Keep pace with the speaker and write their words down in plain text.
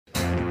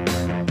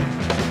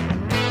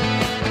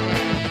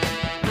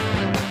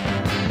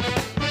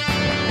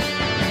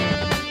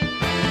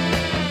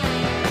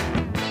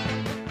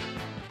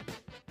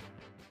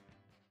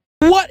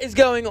What is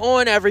going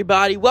on,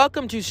 everybody?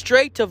 Welcome to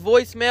Straight to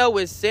Voicemail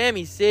with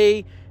Sammy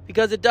C.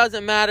 Because it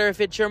doesn't matter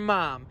if it's your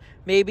mom.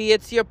 Maybe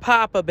it's your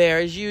papa bear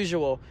as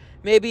usual.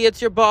 Maybe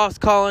it's your boss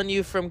calling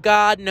you from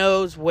God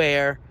knows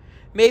where.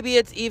 Maybe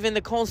it's even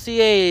the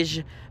concierge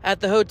at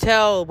the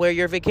hotel where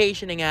you're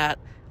vacationing at,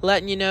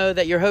 letting you know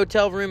that your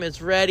hotel room is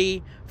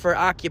ready for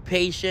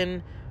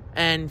occupation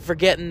and for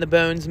getting the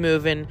bones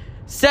moving.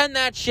 Send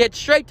that shit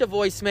straight to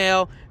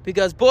voicemail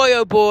because boy,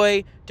 oh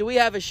boy, do we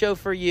have a show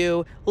for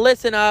you.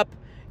 Listen up,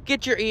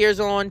 get your ears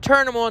on,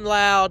 turn them on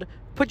loud,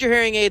 put your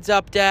hearing aids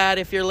up, Dad,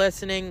 if you're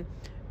listening,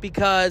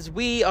 because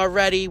we are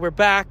ready. We're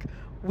back.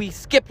 We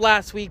skipped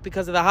last week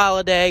because of the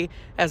holiday.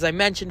 As I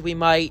mentioned, we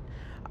might.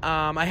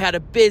 I had a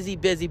busy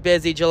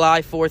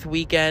July 4th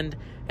weekend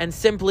and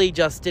simply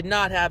just did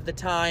not have the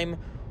time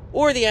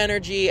or the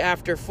energy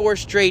after 4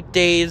 straight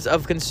days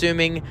of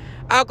consuming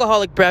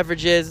alcoholic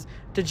beverages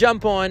to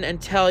jump on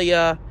and tell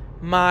you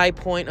my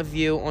point of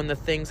view on the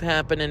things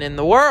happening in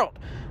the world.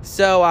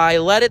 So I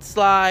let it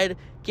slide,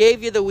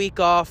 gave you the week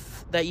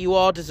off that you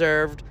all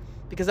deserved,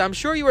 because I'm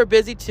sure you were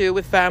busy too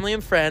with family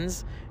and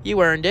friends. You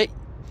earned it.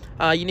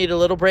 You need a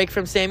little break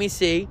from Sammy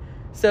C.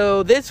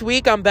 So this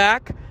week I'm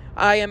back.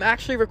 I am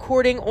actually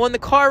recording on the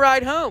car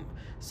ride home.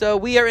 So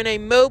we are in a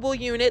mobile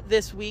unit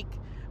this week,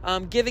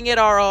 giving it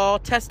our all,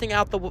 testing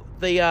out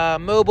the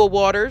mobile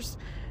waters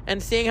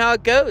and seeing how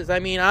it goes. I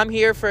mean, I'm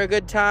here for a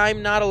good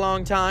time, not a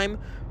long time,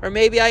 or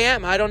maybe I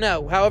am. I don't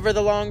know. However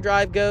the long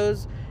drive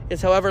goes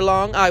is however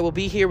long I will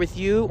be here with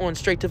you on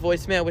Straight to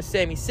Voicemail with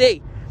Sammy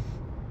C.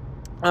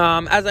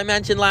 As I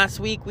mentioned last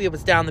week, we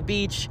was down the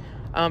beach.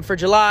 For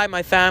July,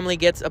 my family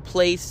gets a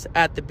place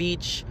at the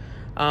beach.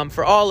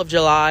 For all of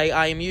July,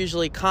 I am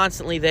usually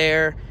constantly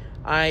there.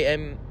 I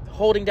am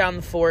holding down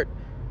the fort.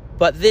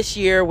 But this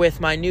year, with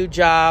my new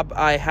job,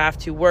 I have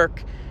to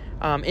work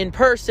in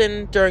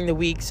person during the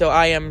week. So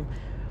I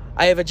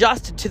have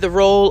adjusted to the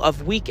role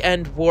of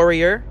weekend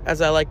warrior, as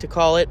I like to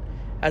call it,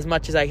 as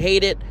much as I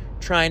hate it,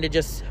 trying to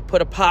just put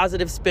a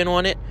positive spin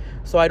on it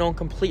so I don't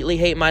completely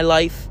hate my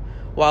life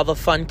while the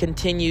fun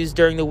continues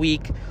during the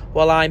week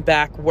while I'm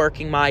back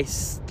working my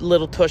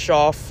little tush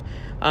off,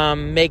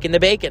 making the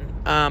bacon,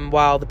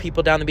 while the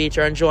people down the beach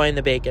are enjoying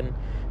the bacon.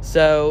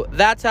 So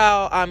that's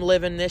how I'm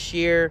living this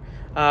year,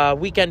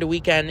 weekend to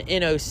weekend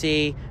in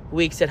OC,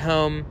 weeks at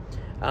home.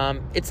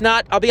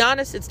 I'll be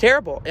honest, it's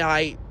terrible.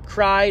 I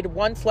cried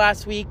once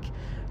last week.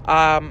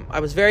 I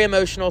was very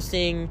emotional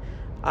seeing,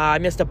 I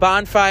missed a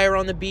bonfire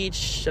on the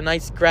beach, a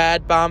nice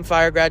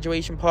bonfire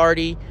graduation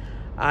party.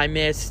 I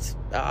missed,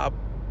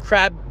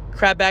 crab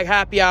bag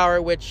happy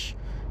hour, which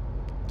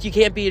you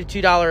can't beat a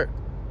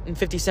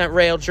 $2.50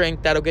 rail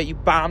drink that'll get you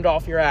bombed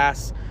off your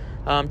ass.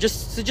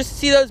 Just to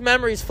see those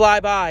memories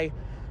fly by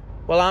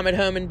while I'm at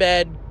home in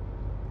bed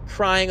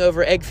crying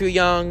over egg foo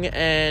young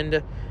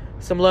and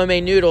some lo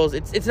mein noodles.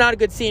 It's not a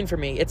good scene for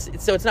me.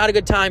 It's not a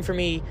good time for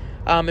me,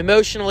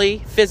 emotionally,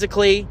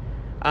 physically,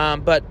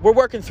 but we're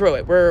working through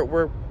it.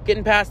 We're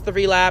getting past the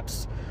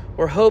relapse.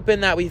 We're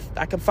hoping that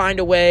I can find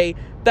a way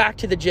back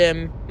to the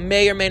gym.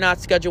 May or may not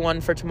schedule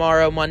one for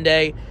tomorrow,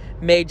 Monday.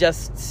 May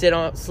just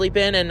sleep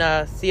in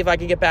and see if I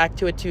can get back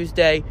to it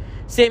Tuesday.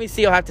 Sammy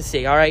C, I'll have to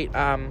see. All right.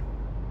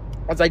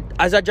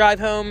 As I drive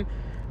home,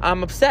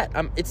 I'm upset.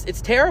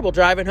 It's terrible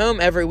driving home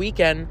every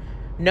weekend,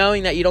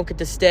 knowing that you don't get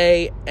to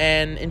stay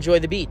and enjoy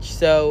the beach.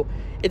 So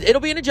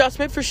it'll be an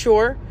adjustment for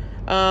sure.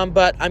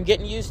 But I'm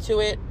getting used to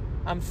it.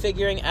 I'm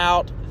figuring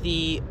out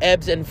the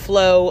ebbs and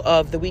flow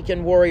of the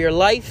weekend warrior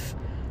life.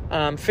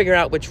 Figuring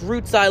out which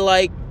routes I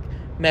like,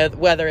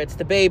 whether it's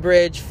the Bay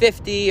Bridge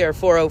 50 or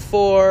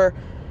 404.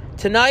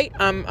 Tonight,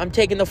 I'm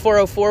taking the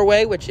 404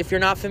 way, which if you're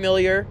not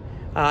familiar,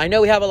 I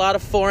know we have a lot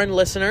of foreign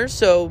listeners,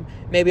 so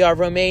maybe our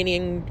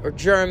Romanian or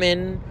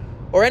German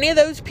or any of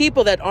those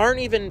people that aren't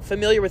even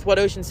familiar with what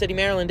Ocean City,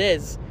 Maryland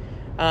is.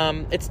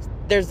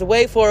 There's the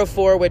way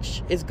 404,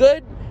 which is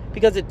good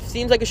because it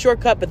seems like a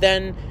shortcut, but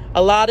then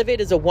a lot of it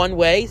is a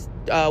one-way,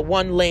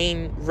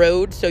 one-lane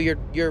road, so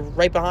you're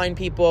right behind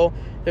people.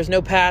 There's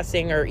no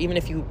passing, or even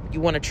if you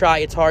want to try,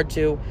 it's hard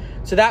to.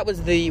 So that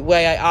was the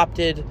way I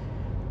opted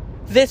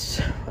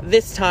this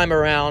time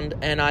around,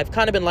 and I've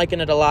kind of been liking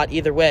it a lot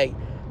either way.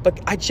 But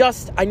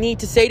I need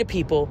to say to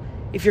people,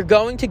 if you're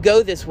going to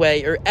go this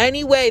way, or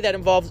any way that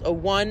involves a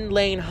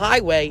one-lane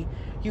highway,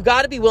 you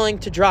got to be willing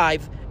to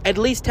drive at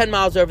least 10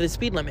 miles over the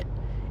speed limit.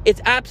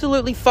 It's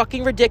absolutely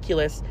fucking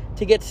ridiculous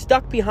to get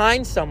stuck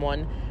behind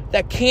someone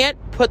that can't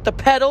put the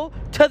pedal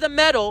to the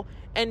metal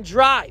and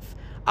drive.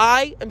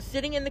 I am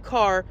sitting in the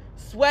car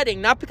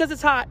sweating, not because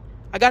it's hot,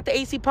 I got the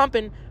AC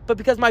pumping, but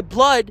because my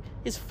blood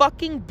is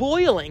fucking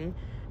boiling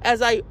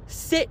as I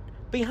sit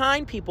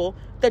behind people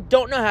that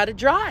don't know how to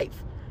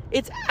drive.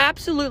 It's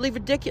absolutely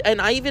ridiculous.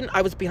 And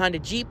I was behind a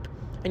Jeep,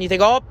 and you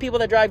think all people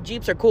that drive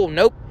Jeeps are cool.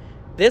 Nope.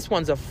 This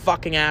one's a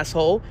fucking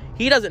asshole.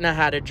 He doesn't know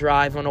how to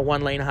drive on a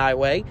one-lane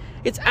highway.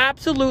 It's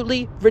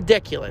absolutely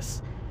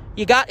ridiculous.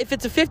 If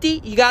it's a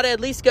 50, you got to at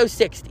least go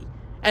 60.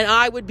 And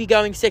I would be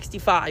going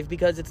 65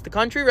 because it's the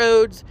country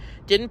roads,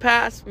 didn't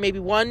pass maybe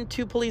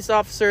 1-2 police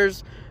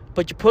officers,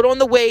 but you put on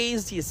the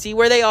Waze, you see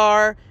where they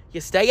are,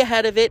 You stay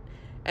ahead of it,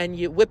 and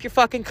you whip your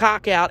fucking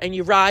cock out, and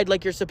you ride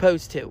like you're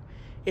supposed to.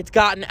 It's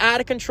gotten out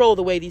of control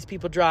the way these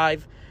people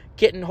drive,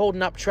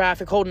 holding up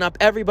traffic, holding up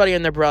everybody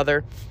and their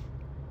brother.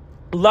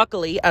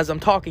 Luckily, as I'm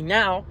talking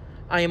now,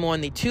 I am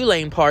on the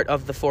 2-lane part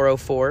of the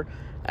 404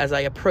 as I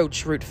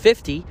approach Route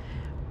 50.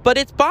 But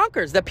it's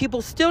bonkers that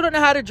people still don't know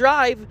how to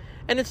drive,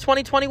 and it's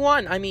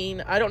 2021. I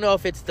mean, I don't know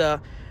if it's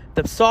the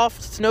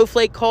soft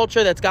snowflake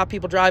culture that's got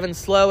people driving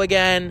slow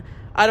again.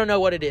 I don't know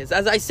what it is.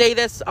 As I say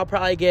this, I'll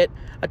probably get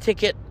a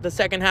ticket the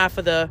second half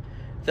of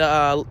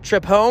the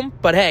trip home.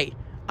 But hey,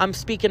 I'm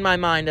speaking my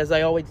mind as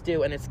I always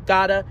do, and it's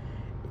gotta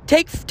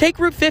take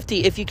Route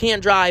 50 if you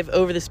can't drive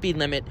over the speed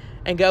limit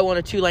and go on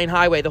a 2-lane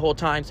highway the whole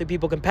time so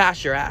people can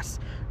pass your ass.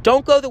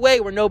 Don't go the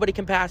way where nobody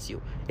can pass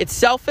you. It's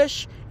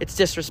selfish. It's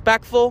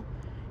disrespectful.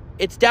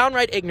 It's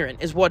downright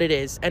ignorant is what it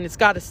is, and it's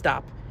got to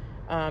stop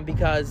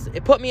because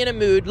it put me in a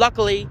mood.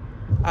 Luckily,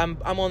 I'm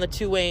on the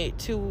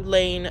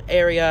 2-lane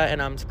area,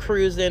 and I'm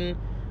cruising,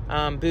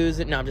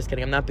 boozing. No, I'm just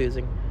kidding. I'm not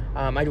boozing.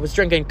 I was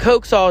drinking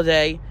Cokes all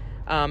day,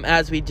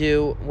 as we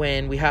do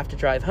when we have to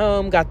drive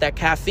home. Got that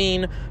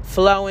caffeine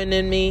flowing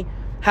in me.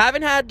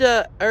 Haven't had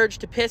the urge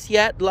to piss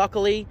yet,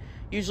 luckily.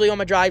 Usually on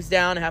my drives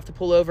down, I have to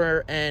pull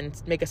over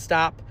and make a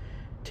stop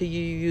to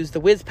use the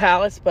Whiz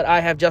Palace, but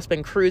I have just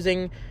been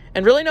cruising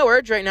and really no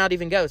urge right now to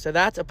even go, so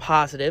that's a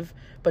positive,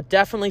 but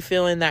definitely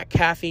feeling that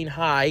caffeine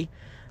high.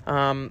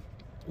 I'm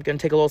going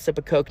to take a little sip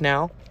of Coke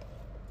now.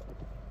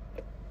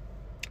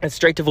 And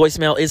Straight to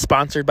Voicemail is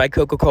sponsored by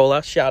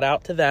Coca-Cola. Shout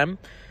out to them,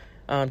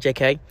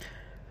 JK.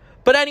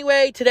 But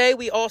anyway, today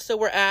we also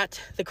were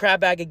at the Crab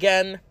Bag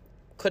again.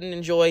 Couldn't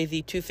enjoy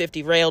the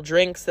 250 rail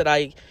drinks that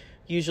I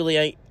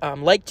usually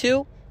like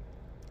to,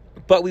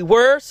 but we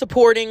were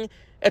supporting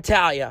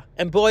Italia,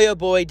 and boy oh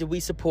boy did we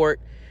support.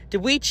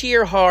 Did we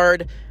cheer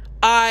hard?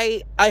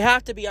 I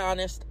have to be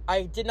honest,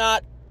 I did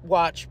not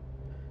watch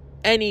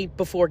any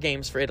before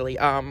games for Italy.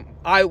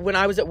 When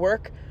I was at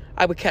work,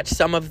 I would catch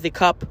some of the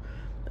cup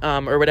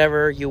or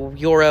whatever,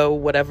 Euro,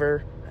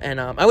 whatever,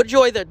 and I would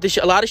enjoy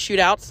a lot of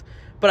shootouts,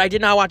 but I did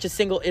not watch a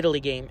single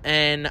Italy game,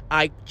 and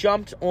I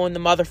jumped on the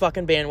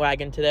motherfucking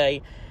bandwagon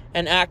today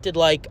and acted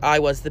like I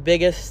was the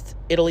biggest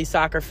Italy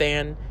soccer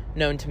fan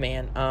known to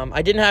man.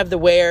 I didn't have the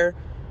wear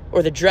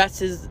or the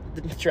dresses.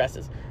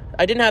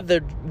 I didn't have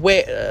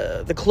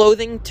the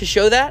clothing to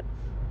show that.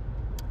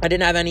 I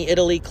didn't have any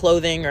Italy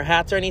clothing or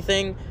hats or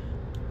anything,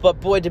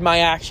 but boy, did my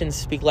actions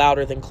speak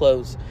louder than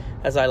clothes,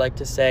 as I like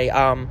to say.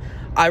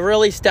 I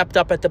really stepped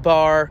up at the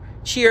bar,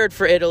 cheered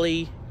for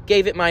Italy,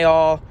 gave it my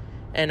all,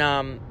 and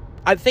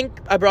I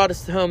think I brought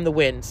us home the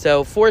win.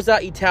 So, Forza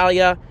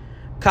Italia,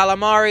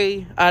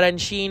 calamari,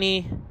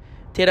 arancini,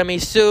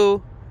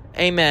 tiramisu,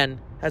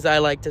 amen, as I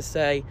like to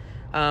say.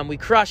 We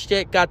crushed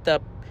it, got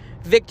the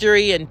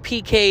victory in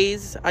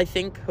PKs, I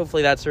think.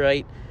 Hopefully that's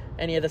right.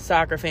 Any of the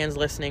soccer fans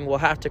listening will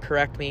have to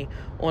correct me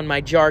on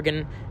my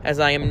jargon, as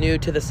I am new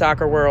to the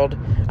soccer world.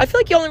 I feel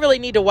like you only really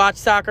need to watch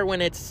soccer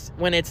when it's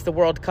the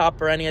World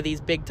Cup or any of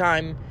these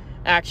big-time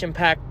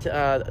action-packed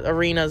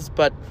arenas,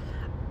 but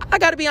I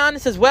got to be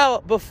honest as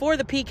well, before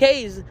the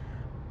PKs,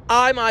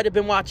 I might have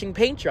been watching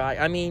paint dry.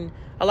 I mean,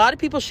 a lot of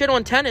people shit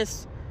on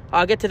tennis.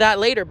 I'll get to that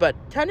later, but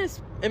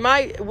tennis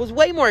was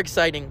way more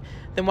exciting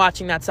than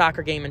watching that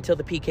soccer game until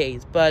the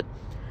PKs. But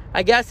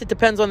I guess it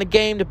depends on the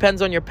game,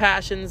 depends on your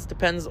passions,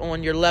 depends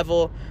on your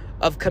level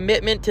of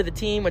commitment to the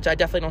team, which I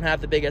definitely don't have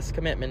the biggest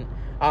commitment,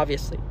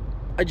 obviously.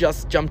 I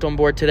just jumped on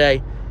board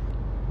today.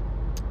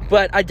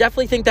 But I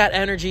definitely think that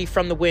energy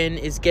from the win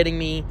is getting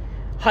me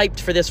hyped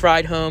for this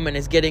ride home and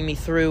is getting me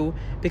through,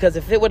 because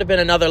if it would have been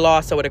another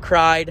loss, I would have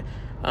cried.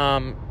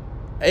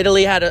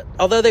 Italy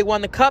although they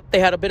won the cup, they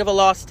had a bit of a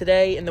loss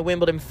today in the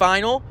Wimbledon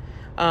final.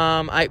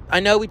 I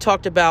know we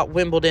talked about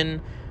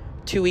Wimbledon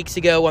 2 weeks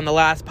ago on the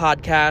last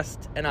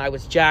podcast, and I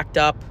was jacked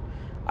up,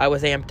 I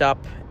was amped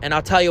up, and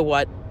I'll tell you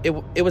what,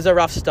 it was a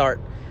rough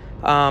start.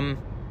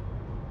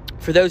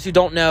 For those who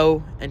don't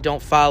know and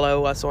don't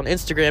follow us on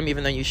Instagram,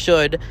 even though you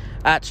should,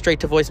 at Straight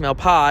to Voicemail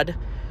Pod,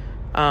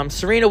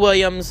 Serena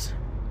Williams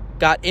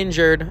got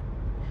injured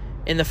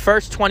in the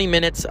first 20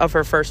 minutes of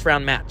her first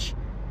round match,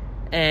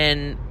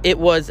 and it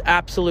was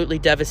absolutely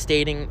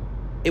devastating.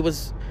 It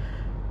was,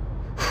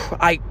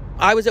 I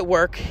was at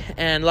work,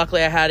 and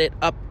luckily I had it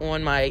up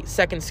on my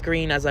second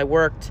screen as I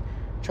worked,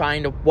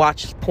 trying to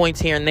watch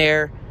points here and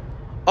there.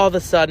 All of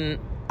a sudden,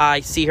 I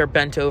see her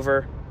bent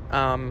over,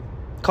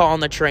 calling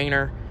the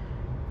trainer,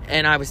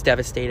 and I was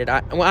devastated.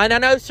 I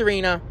know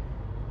Serena,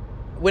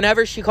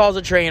 whenever she calls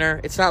a trainer,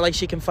 it's not like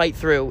she can fight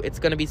through. It's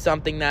going to be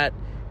something that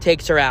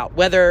takes her out.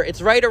 Whether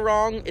it's right or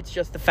wrong, it's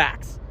just the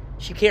facts.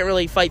 She can't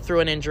really fight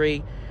through an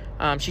injury.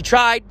 She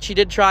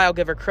did try, I'll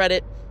give her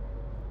credit.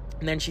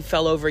 And then she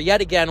fell over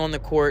yet again on the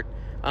court.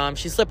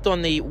 She slipped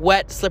on the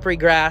wet, slippery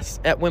grass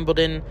at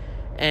Wimbledon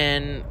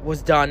and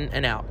was done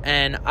and out.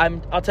 And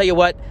I'll tell you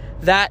what,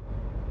 that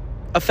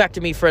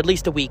affected me for at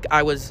least a week.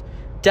 I was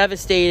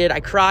devastated. I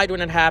cried when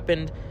it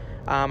happened.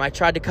 I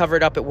tried to cover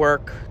it up at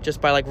work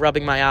just by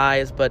rubbing my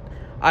eyes, but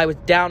I was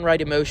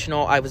downright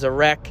emotional. I was a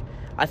wreck.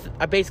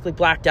 I basically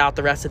blacked out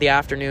the rest of the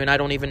afternoon. I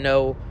don't even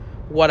know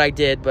what I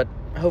did, but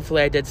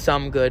hopefully I did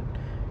some good,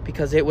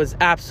 because it was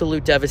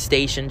absolute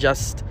devastation.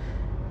 Just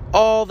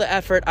all the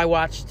effort I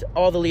watched,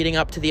 all the leading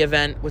up to the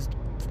event was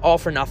all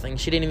for nothing.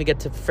 She didn't even get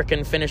to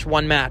frickin' finish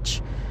one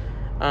match.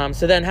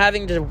 So then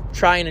having to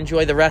try and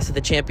enjoy the rest of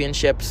the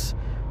championships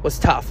was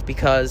tough,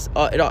 because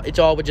it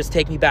all would just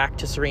take me back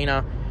to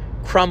Serena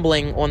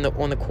crumbling on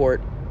the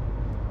court.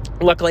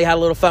 Luckily, I had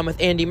a little fun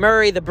with Andy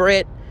Murray, the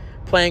Brit,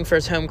 playing for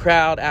his home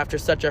crowd after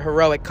such a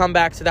heroic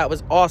comeback. So that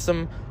was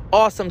awesome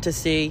to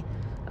see.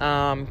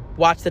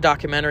 Watch the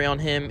documentary on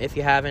him if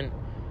you haven't.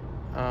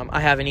 I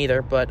haven't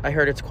either, but I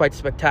heard it's quite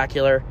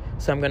spectacular,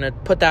 so I'm going to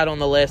put that on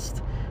the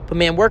list. But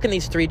man, working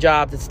these 3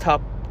 jobs, it's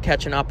tough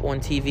catching up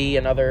on TV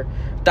and other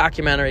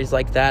documentaries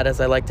like that,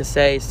 as I like to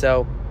say,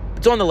 so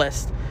it's on the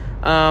list.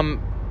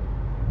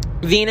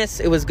 Venus,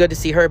 it was good to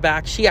see her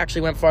back. She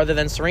actually went farther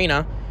than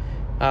Serena,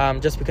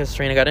 just because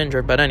Serena got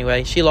injured. But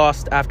anyway, she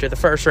lost after the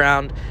first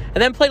round,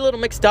 and then played a little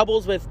mixed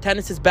doubles with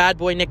tennis's bad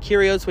boy Nick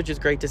Kyrgios, which is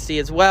great to see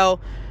as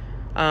well.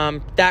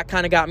 That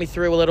kind of got me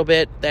through a little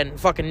bit. Then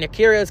fucking Nick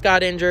Kyrgios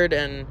got injured,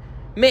 and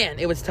man,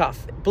 it was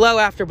tough. Blow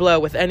after blow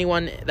with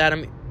anyone that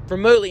I'm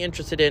remotely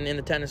interested in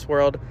the tennis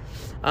world.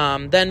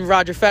 Then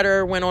Roger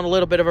Federer went on a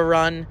little bit of a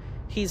run.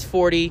 He's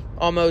 40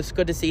 almost.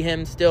 Good to see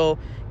him still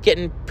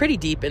getting pretty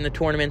deep in the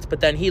tournaments, but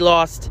then he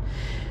lost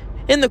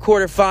in the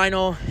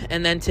quarterfinal.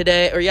 And then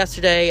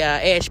yesterday,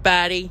 Ash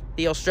Barty,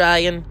 the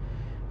Australian,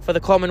 for the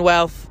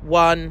Commonwealth,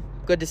 won.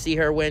 Good to see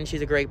her win.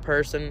 She's a great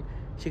person.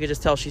 She could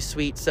just tell she's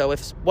sweet. So if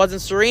it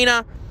wasn't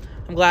Serena,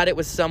 I'm glad it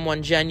was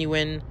someone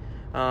genuine.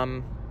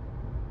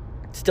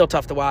 Still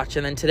tough to watch.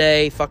 And then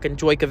today, fucking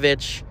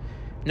Djokovic,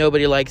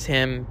 nobody likes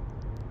him.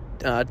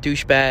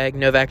 Douchebag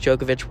Novak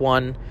Djokovic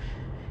won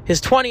his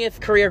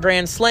 20th career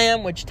Grand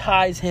Slam, which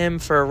ties him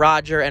for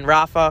Roger and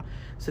Rafa.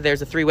 So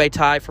there's a 3-way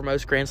tie for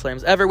most Grand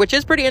Slams ever, which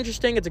is pretty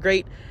interesting. It's a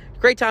great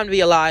time to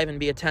be alive and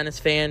be a tennis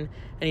fan.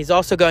 And he's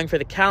also going for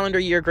the calendar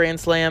year Grand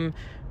Slam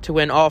to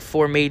win all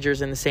 4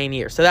 majors in the same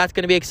year. So that's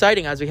going to be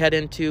exciting as we head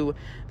into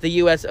the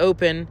U.S.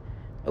 Open.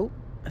 Oh,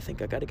 I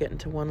think I got to get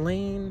into one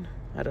lane.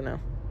 I don't know.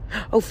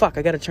 Oh, fuck,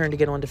 I got to turn to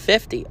get onto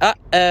 50.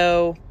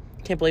 Uh-oh.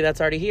 Can't believe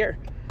that's already here.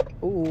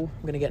 Ooh,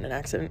 I'm going to get in an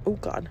accident. Oh,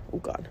 God.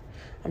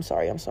 I'm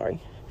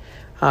sorry.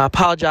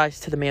 Apologize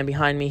to the man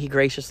behind me. He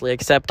graciously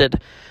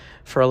accepted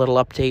for a little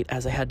update,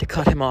 as I had to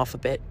cut him off a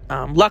bit.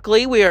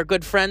 Luckily, we are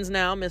good friends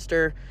now,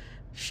 Mr.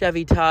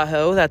 Chevy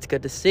Tahoe. That's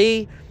good to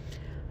see.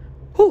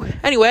 Whew.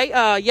 Anyway,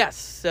 yes.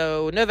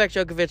 So Novak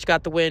Djokovic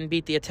got the win,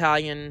 beat the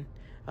Italian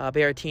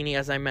Berrettini,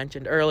 as I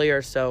mentioned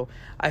earlier. So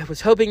I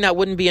was hoping that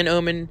wouldn't be an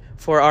omen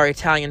for our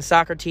Italian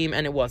soccer team,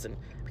 and it wasn't,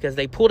 because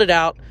they pulled it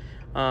out.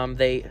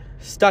 They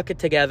stuck it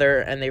together,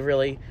 and they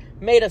really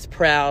made us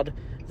proud,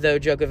 though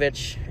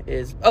Djokovic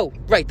is,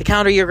 the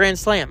calendar year Grand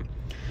Slam.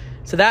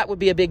 So that would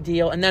be a big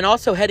deal. And then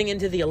also heading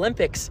into the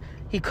Olympics,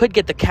 he could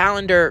get the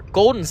calendar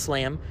Golden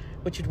Slam,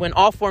 which would win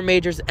all 4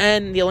 majors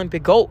and the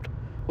Olympic gold,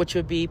 which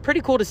would be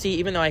pretty cool to see,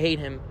 even though I hate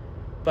him.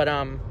 But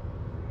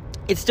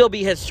it'd still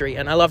be history,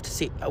 and I love to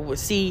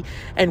see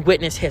and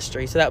witness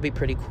history, so that would be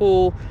pretty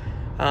cool.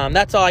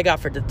 That's all I got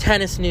for the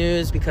tennis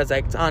news, because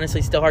it's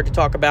honestly still hard to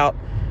talk about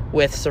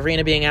with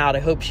Serena being out. I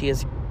hope she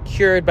is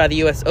cured by the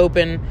U.S.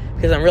 Open,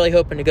 because I'm really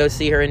hoping to go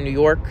see her in New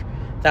York.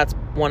 That's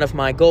one of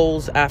my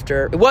goals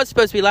after. It was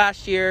supposed to be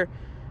last year,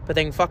 but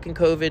then fucking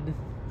COVID.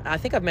 I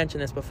think I've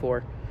mentioned this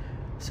before.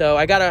 So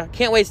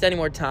can't waste any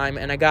more time,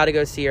 and I gotta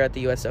go see her at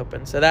the U.S.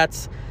 Open. So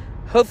that's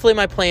hopefully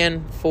my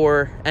plan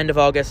for end of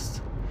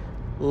August,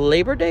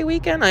 Labor Day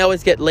weekend. I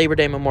always get Labor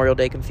Day, Memorial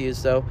Day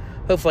confused, so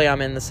hopefully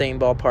I'm in the same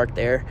ballpark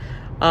there.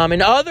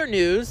 In other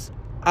news,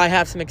 I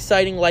have some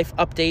exciting life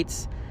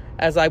updates,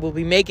 as I will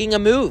be making a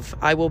move.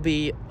 I will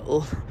be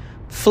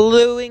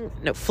fleeing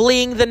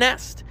the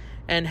nest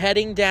and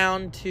heading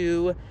down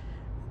to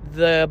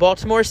the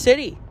Baltimore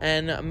City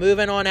and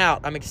moving on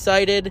out. I'm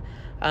excited.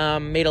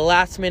 Made a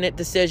last-minute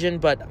decision,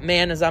 but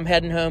man, as I'm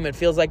heading home, it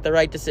feels like the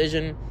right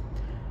decision.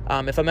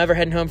 If I'm ever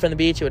heading home from the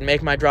beach, it would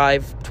make my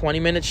drive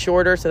 20 minutes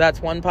shorter, so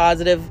that's one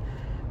positive.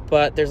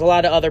 But there's a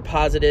lot of other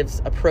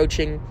positives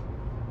approaching.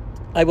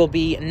 I will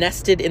be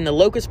nested in the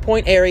Locust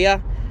Point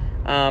area.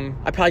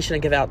 I probably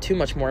shouldn't give out too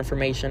much more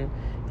information.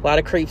 A lot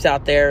of creeps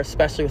out there,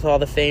 especially with all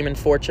the fame and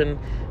fortune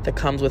that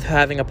comes with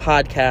having a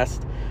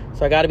podcast.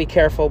 So I got to be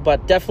careful,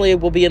 but definitely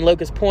will be in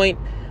Locust Point.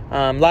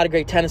 A lot of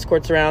great tennis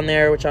courts around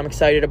there, which I'm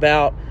excited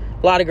about.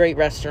 A lot of great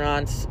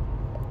restaurants.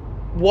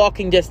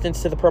 Walking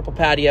distance to the Purple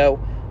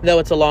Patio. Though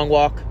it's a long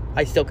walk,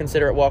 I still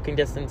consider it walking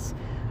distance.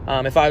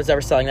 If I was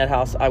ever selling that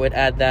house, I would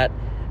add that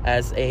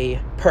as a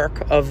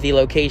perk of the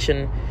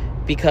location,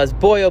 because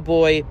boy, oh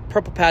boy,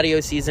 Purple Patio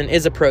season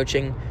is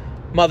approaching.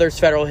 Mother's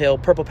Federal Hill,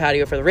 Purple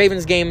Patio for the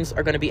Ravens games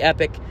are going to be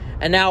epic.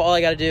 And now all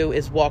I got to do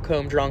is walk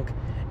home drunk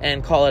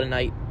and call it a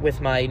night with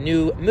my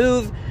new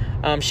move.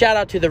 Shout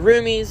out to the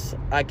roomies.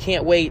 I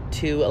can't wait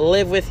to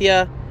live with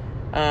you.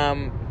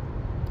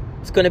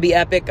 It's going to be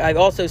epic. I've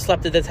also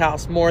slept at this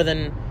house more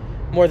than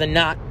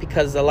not,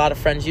 because a lot of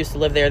friends used to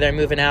live there. They're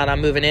moving out.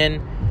 I'm moving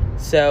in.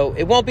 So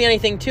it won't be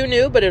anything too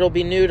new, but it'll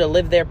be new to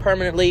live there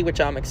permanently,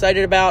 which I'm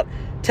excited about.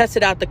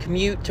 tested out the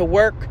commute to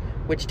work,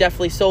 which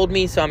definitely sold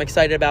me, so I'm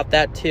excited about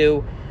that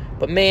too.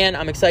 But man,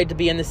 I'm excited to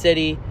be in the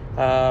city,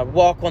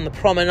 walk on the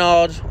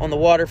promenade, on the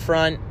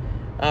waterfront,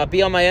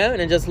 be on my own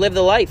and just live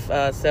the life.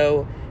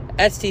 So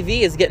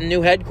STV is getting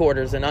new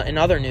headquarters in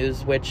other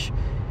news, which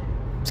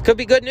could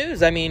be good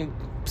news. I mean,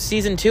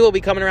 season 2 will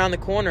be coming around the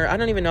corner. I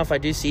don't even know if I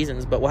do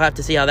seasons, but we'll have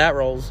to see how that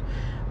rolls.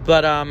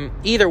 But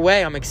either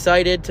way, I'm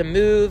excited to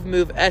move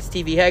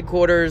STV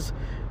headquarters,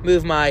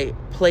 move my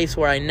place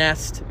where I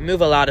nest,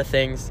 move a lot of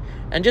things,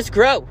 and just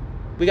grow.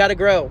 We got to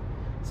grow.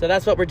 So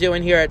that's what we're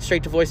doing here at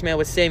Straight to Voicemail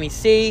with Sammy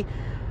C.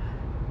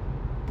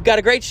 Got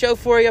a great show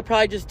for you.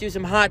 Probably just do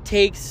some hot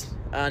takes,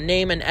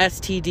 name an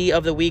STD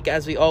of the week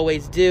as we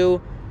always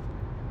do.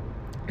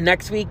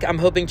 Next week, I'm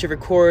hoping to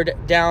record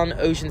down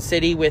Ocean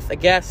City with a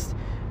guest,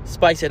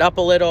 spice it up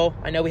a little.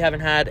 I know we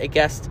haven't had a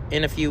guest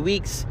in a few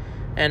weeks,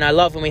 and I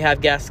love when we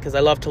have guests because I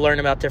love to learn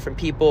about different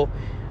people,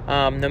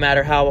 no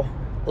matter how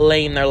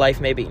lame their life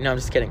may be. No, I'm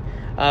just kidding.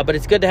 But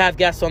it's good to have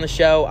guests on the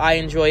show. I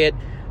enjoy it.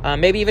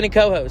 Maybe even a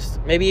co-host.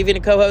 Maybe even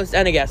a co-host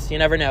and a guest. You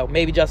never know.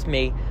 Maybe just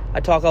me. I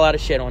talk a lot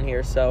of shit on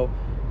here, so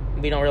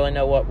we don't really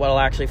know what I'll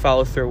actually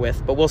follow through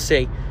with. But we'll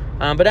see.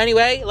 But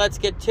anyway, let's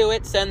get to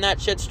it. Send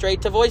that shit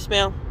straight to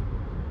voicemail.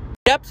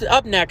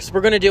 Up next,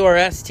 we're going to do our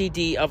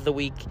STD of the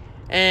week.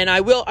 And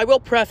I will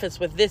preface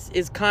with this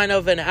is kind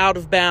of an out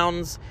of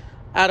bounds,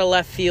 out of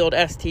left field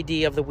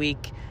STD of the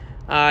week.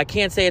 I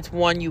can't say it's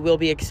one you will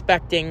be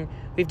expecting.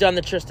 We've done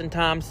the Tristan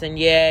Thompson.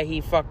 Yeah,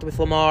 he fucked with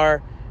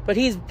Lamar. But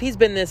he's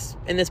been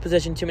in this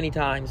position too many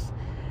times.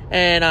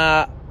 And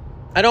I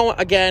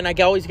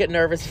always get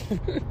nervous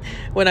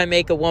when I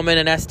make a woman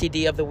an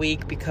STD of the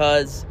week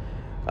because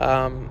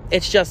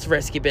it's just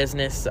risky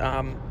business.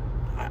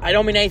 I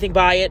don't mean anything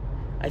by it.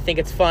 I think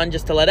it's fun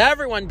just to let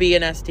everyone be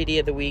an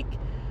STD of the week.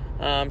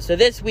 So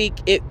this week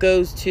it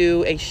goes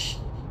to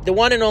the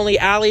one and only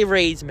Aly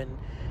Raisman.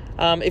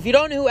 If you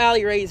don't know who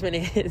Aly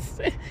Raisman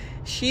is,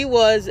 she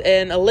was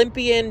an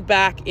Olympian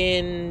back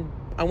in,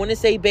 I want to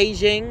say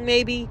Beijing,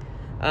 maybe.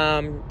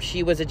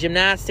 She was a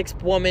gymnastics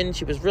woman.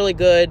 She was really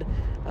good.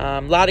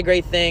 A lot of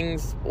great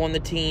things on the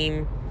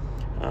team.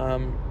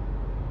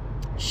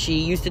 She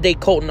used to date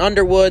Colton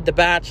Underwood, The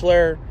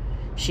Bachelor.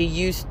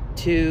 She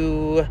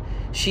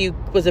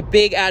was a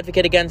big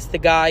advocate against the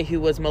guy who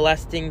was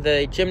molesting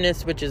the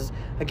gymnast, which is,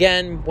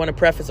 again, want to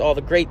preface all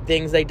the great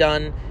things they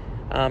done.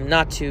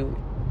 Not to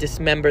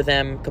dismember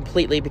them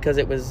completely because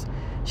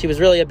she was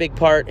really a big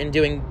part in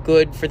doing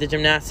good for the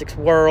gymnastics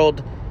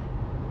world.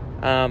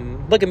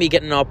 Look at me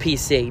getting all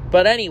PC.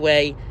 But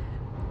anyway,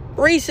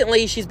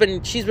 recently she's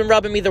been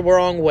rubbing me the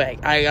wrong way.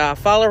 I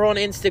follow her on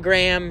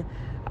Instagram,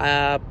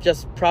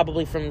 just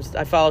probably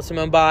I follow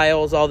Simone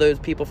Biles, all those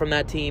people from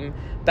that team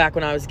back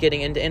when I was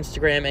getting into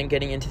Instagram and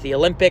getting into the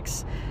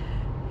Olympics.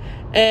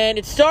 And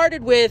it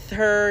started with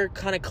her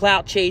kind of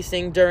clout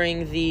chasing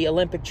during the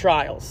Olympic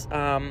trials.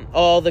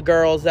 All the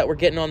girls that were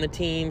getting on the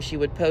team, she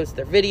would post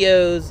their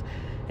videos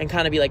and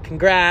kind of be like,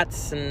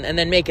 congrats, and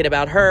then make it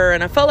about her.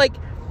 And I felt like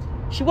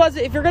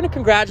if you're going to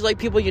congratulate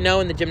people you know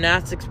in the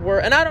gymnastics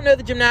world, and I don't know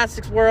the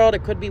gymnastics world,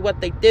 it could be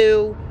what they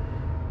do,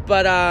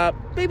 but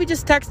maybe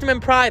just text them in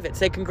private.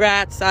 Say,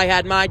 congrats, I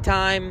had my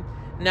time,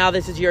 now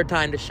this is your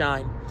time to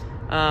shine.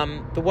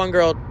 The one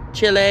girl,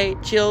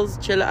 Chills,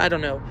 I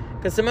don't know,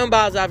 because Simone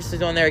Biles obviously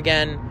is on there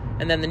again,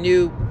 and then the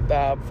new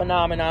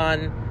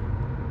phenomenon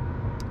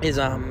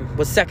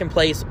was second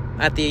place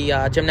at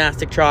the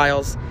gymnastic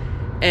trials,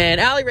 and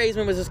Aly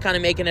Raisman was just kind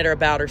of making it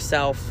about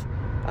herself.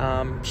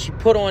 She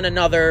put on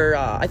another,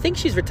 I think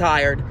she's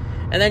retired,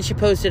 and then she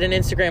posted an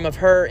Instagram of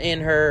her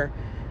in her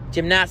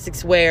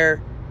gymnastics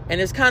wear, and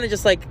it's kind of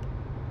just like,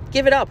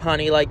 give it up,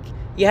 honey. Like,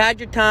 you had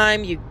your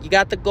time, you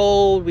got the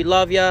gold, we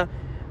love you.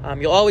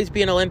 You'll always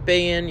be an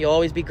Olympian, you'll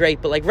always be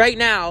great, but like right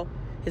now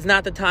is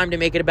not the time to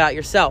make it about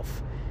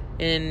yourself.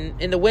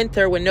 In the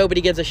winter, when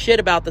nobody gives a shit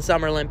about the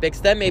Summer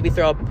Olympics, then maybe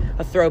throw up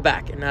a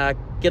throwback and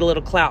get a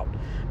little clout.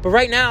 But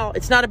right now,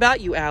 it's not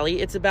about you, Aly.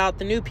 It's about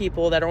the new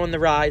people that are on the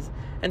rise,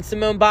 and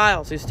Simone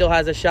Biles, who still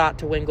has a shot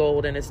to win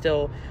gold and is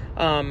still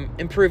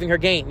improving her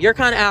game. You're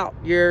kind of out.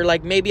 You're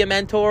like maybe a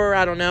mentor,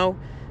 I don't know.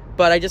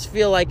 But I just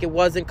feel like it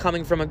wasn't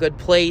coming from a good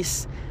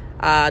place.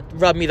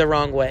 Rubbed me the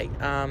wrong way.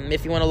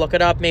 If you want to look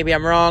it up, maybe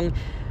I'm wrong.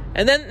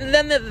 And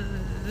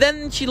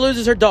then she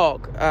loses her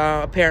dog,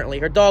 apparently.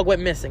 Her dog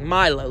went missing.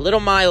 Milo. Little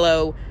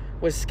Milo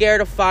was scared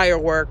of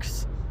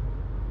fireworks.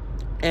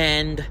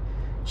 And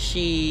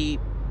she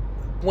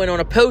went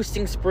on a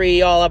posting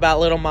spree all about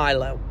little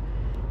Milo.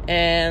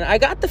 And I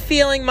got the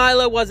feeling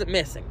Milo wasn't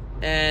missing.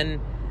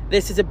 And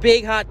this is a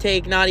big hot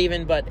take, not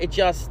even, but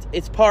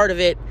it's part of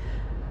it.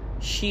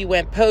 She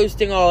went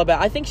posting all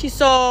about, I think she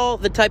saw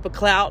the type of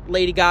clout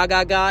Lady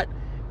Gaga got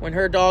when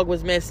her dog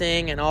was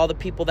missing and all the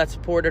people that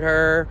supported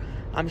her.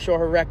 I'm sure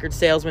her record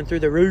sales went through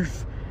the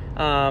roof.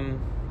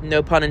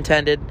 No pun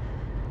intended.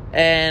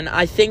 And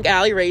I think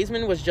Aly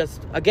Raisman was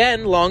just,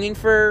 again, longing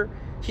for,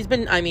 she's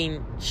been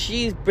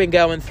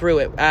going through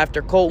it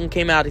after Colton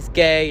came out as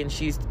gay and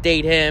she used to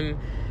date him.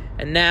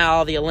 And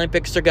now the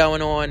Olympics are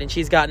going on and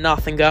she's got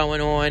nothing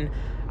going on.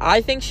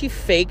 I think she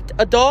faked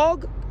a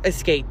dog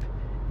escape.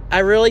 I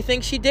really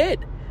think she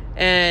did.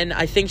 And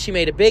I think she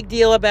made a big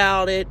deal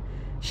about it.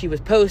 She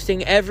was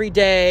posting every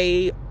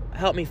day,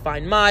 help me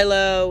find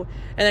Milo.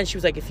 And then she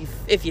was like,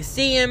 if you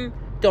see him,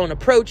 don't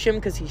approach him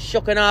because he's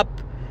shooken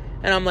up.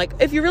 And I'm like,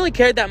 if you really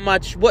cared that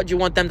much, what, do you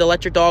want them to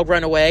let your dog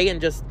run away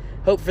and just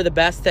hope for the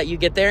best that you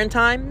get there in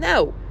time?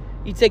 No.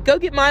 You'd say, go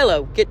get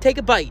Milo. Take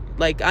a bite.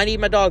 Like, I need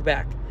my dog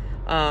back.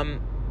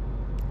 And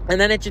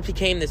then it just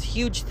became this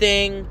huge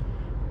thing.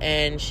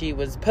 And she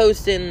was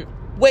posting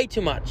way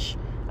too much.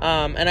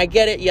 And I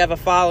get it. You have a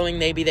following.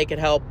 Maybe they could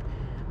help.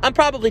 I'm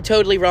probably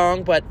totally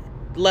wrong, but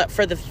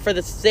for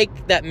the sake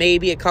that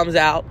maybe it comes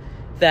out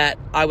that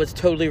I was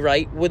totally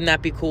right, wouldn't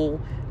that be cool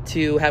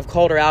to have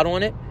called her out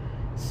on it?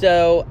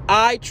 So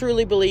I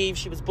truly believe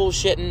she was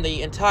bullshitting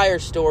the entire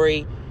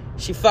story.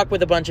 She fucked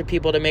with a bunch of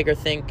people to make her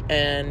think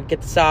and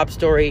get the sob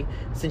story,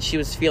 since she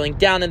was feeling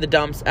down in the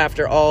dumps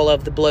after all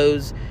of the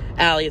blows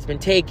Allie has been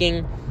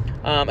taking.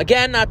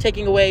 Again, not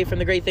taking away from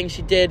the great things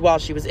she did while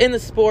she was in the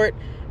sport,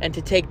 and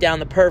to take down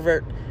the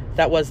pervert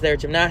that was their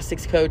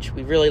gymnastics coach.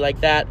 We really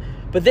like that.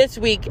 But this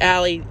week,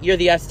 Allie, you're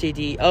the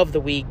STD of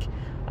the week.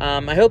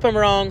 I hope I'm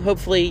wrong.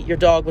 Hopefully your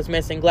dog was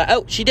missing.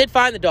 She did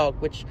find the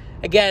dog, which,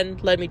 again,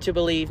 led me to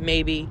believe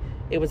maybe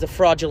it was a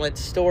fraudulent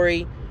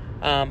story.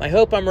 I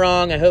hope I'm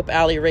wrong. I hope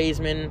Allie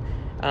Raisman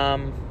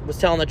was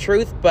telling the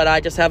truth, but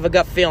I just have a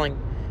gut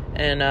feeling.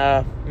 And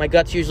my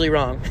gut's usually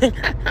wrong.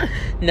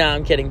 No,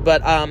 I'm kidding.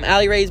 But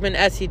Allie Raisman,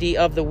 STD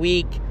of the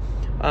week.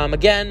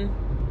 Again,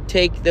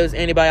 take those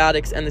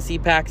antibiotics and the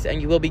C-Packs,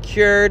 and you will be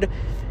cured.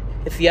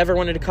 If you ever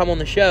wanted to come on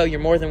the show,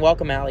 you're more than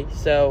welcome, Allie.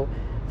 So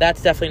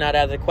that's definitely not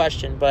out of the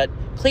question. But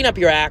clean up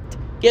your act.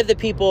 Give the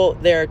people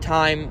their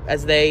time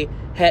as they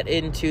head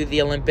into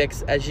the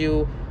Olympics, as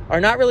you are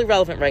not really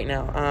relevant right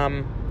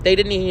now. They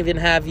didn't even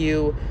have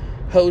you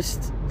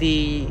host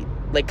the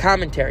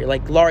commentary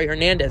like Laurie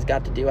Hernandez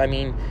got to do. I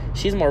mean,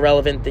 she's more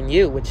relevant than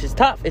you, which is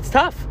tough. It's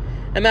tough.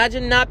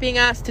 Imagine not being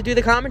asked to do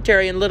the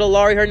commentary and little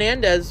Laurie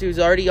Hernandez, who's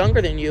already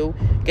younger than you,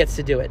 gets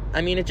to do it.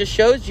 I mean, it just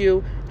shows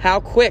you how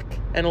quick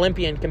an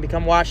Olympian can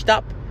become washed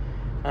up.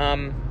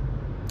 And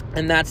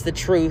that's the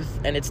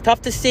truth. And it's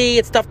tough to see.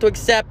 It's tough to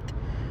accept.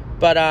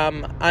 But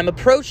I'm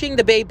approaching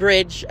the Bay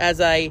Bridge as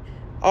I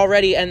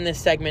already end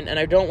this segment, and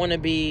I don't want to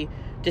be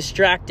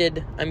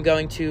distracted. I'm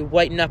going to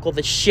white knuckle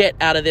the shit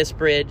out of this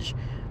bridge,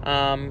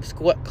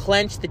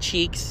 clench the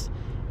cheeks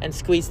and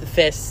squeeze the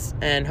fists,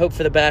 and hope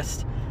for the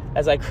best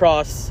as I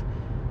cross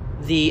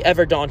the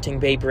ever-daunting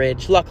Bay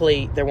Bridge.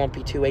 Luckily, there won't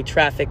be two-way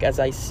traffic, as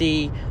I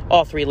see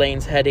all three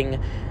lanes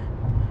heading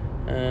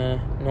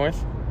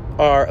north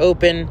are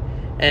open,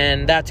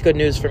 and that's good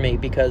news for me,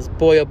 because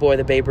boy, oh boy,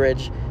 the Bay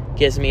Bridge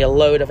gives me a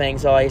load of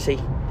anxiety.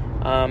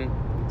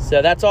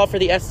 So that's all for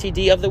the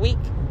STD of the week.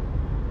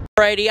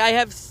 Alrighty, I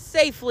have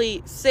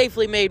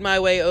safely made my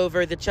way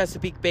over the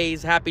Chesapeake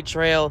Bay's Happy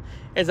Trail,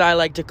 as I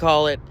like to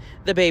call it,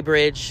 the Bay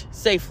Bridge.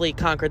 Safely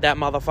conquered that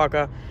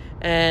motherfucker,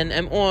 and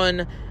am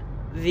on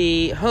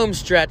the home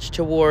stretch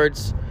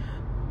towards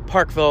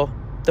Parkville,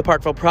 the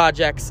Parkville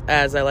Projects,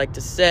 as I like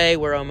to say.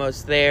 We're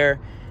almost there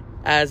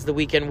as the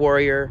Weekend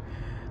Warrior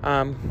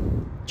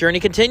journey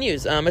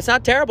continues. It's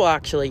not terrible,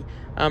 actually.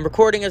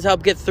 Recording has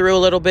helped get through a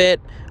little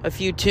bit, a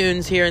few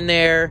tunes here and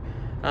there,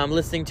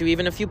 listening to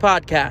even a few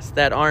podcasts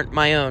that aren't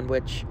my own,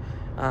 which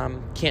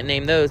can't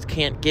name those,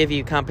 can't give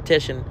you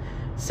competition.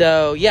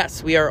 So,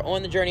 yes, we are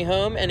on the journey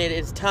home, and it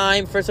is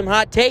time for some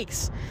hot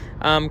takes,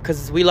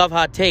 because we love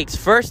hot takes.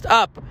 First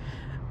up,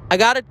 I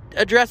got to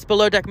address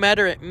Below Deck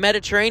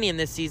Mediterranean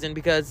this season,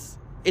 because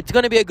it's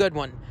going to be a good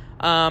one.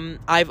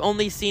 I've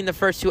only seen the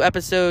first two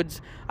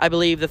episodes. I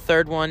believe the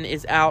third one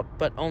is out,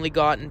 but only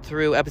gotten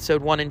through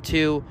episode 1 and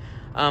 2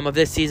 of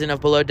this season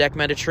of Below Deck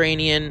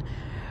Mediterranean.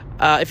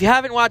 If you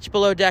haven't watched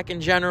Below Deck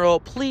in general,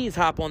 please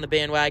hop on the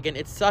bandwagon.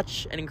 It's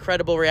such an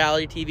incredible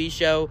reality TV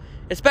show,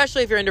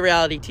 especially if you're into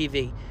reality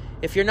TV.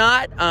 If you're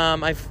not,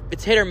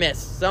 it's hit or miss.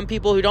 Some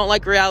people who don't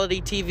like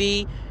reality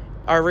TV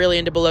are really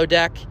into Below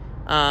Deck,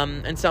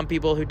 and some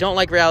people who don't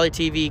like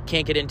reality TV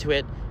can't get into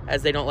it,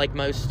 as they don't like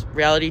most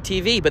reality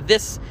TV. But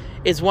this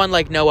is one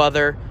like no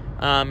other,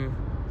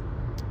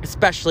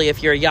 especially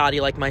if you're a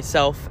yachty like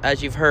myself,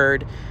 as you've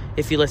heard,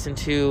 if you listen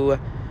to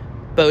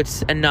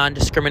boats and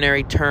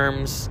non-discriminatory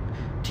terms,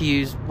 to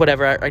use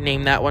whatever I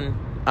named that one,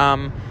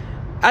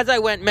 as I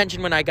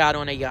mentioned when I got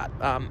on a yacht.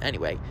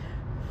 Anyway.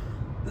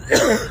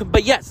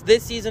 But yes,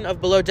 this season of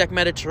Below Deck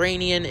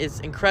Mediterranean is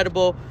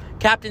incredible.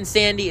 Captain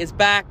Sandy is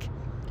back.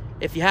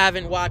 If you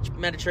haven't watched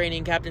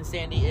Mediterranean, Captain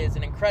Sandy is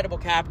an incredible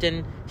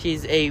captain.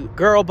 She's a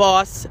girl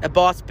boss, a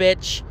boss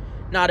bitch,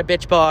 not a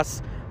bitch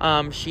boss.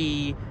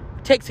 She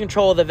takes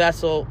control of the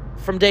vessel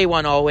from day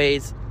one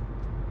always.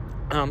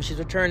 She's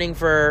returning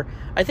for,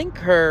 I think,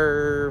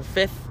 her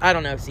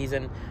 5th,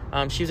 season.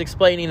 She was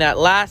explaining that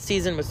last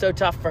season was so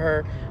tough for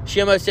her,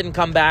 she almost didn't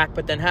come back,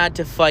 but then had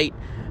to fight,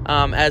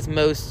 as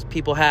most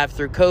people have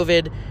through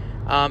COVID.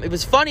 It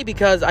was funny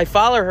because I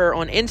follow her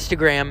on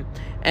Instagram,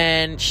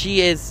 and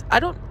she is, I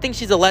don't think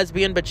she's a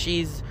lesbian, but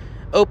she's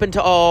open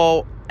to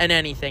all and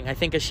anything. I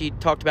think, as she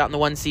talked about in the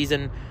one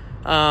season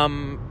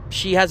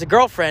she has a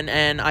girlfriend,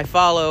 and I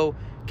follow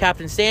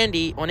Captain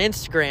Sandy on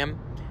Instagram,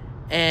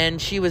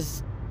 and she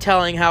was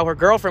telling how her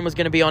girlfriend was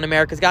going to be on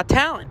America's Got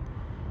Talent.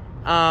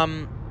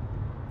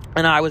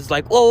 And I was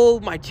like, whoa,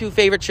 my two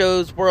favorite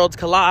shows, Worlds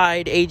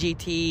Collide,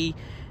 AGT,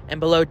 and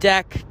Below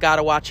Deck.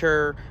 Gotta watch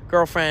her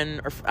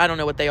girlfriend, or I don't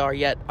know what they are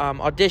yet,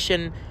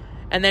 audition.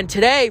 And then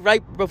today,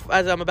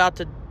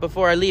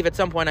 before I leave, at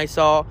some point I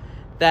saw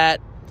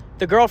that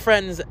the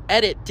girlfriend's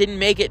edit didn't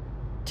make it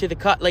to the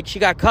cut. Like, she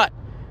got cut.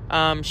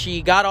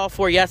 She got all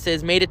 4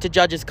 yeses, made it to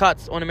judges'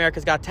 cuts on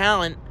America's Got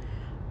Talent,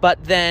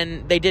 but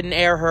then they didn't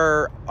air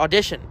her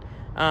audition.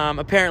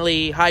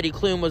 Apparently, Heidi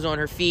Klum was on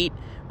her feet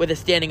with a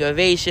standing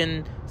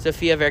ovation.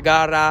 Sofia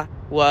Vergara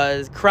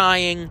was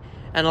crying,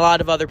 and a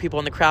lot of other people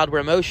in the crowd were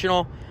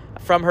emotional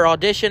from her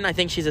audition. I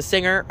think she's a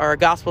singer, or a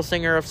gospel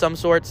singer of some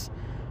sorts,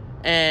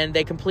 and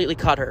they completely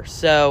cut her.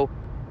 So,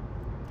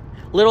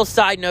 little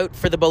side note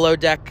for the Below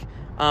Deck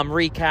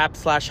recap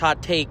 /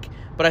 hot take,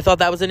 but I thought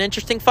that was an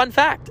interesting fun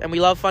fact, and we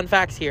love fun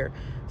facts here.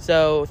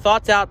 So,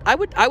 thoughts out. I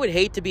would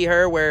hate to be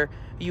her, where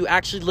you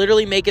actually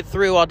literally make it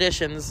through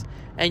auditions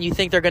and you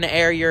think they're going to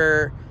air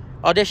your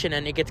audition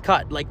and it gets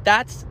cut. Like,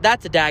 that's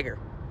a dagger.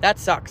 That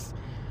sucks.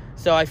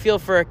 So I feel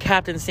for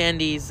Captain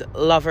Sandy's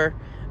lover,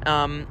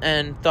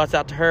 and thoughts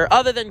out to her.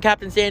 Other than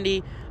Captain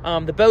Sandy,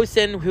 the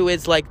bosun, who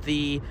is like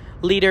the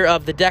leader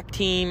of the deck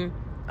team,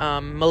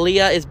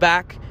 Malia, is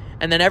back,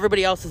 and then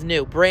everybody else is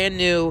new, brand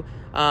new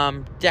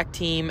deck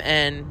team,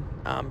 and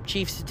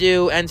Chief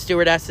Stew and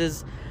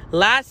stewardesses.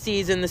 Last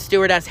season, the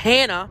stewardess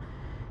Hannah,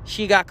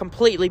 she got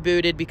completely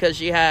booted because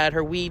she had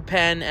her weed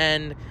pen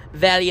and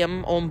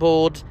Valium on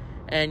board,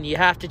 and you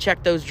have to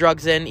check those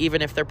drugs in,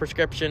 even if they're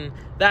prescription.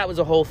 That was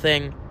a whole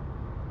thing.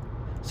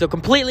 So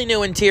completely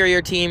new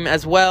interior team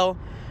as well.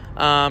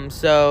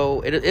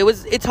 So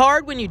it's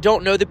hard when you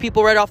don't know the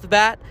people right off the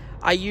bat.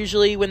 I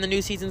usually, when the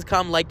new seasons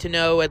come, like to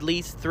know at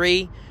least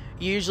 3.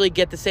 You usually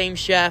get the same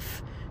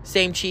chef,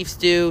 same chief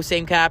stew,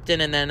 same captain,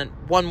 and then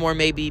one more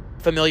maybe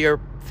familiar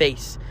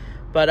face.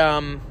 But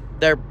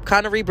they're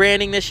kind of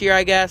rebranding this year,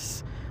 I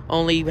guess,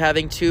 only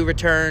having 2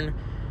 return.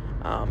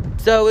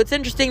 So it's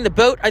interesting. The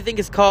boat, I think,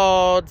 is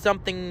called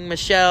something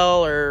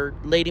Michelle or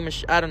Lady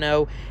Michelle. I don't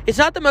know. It's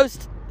not the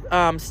most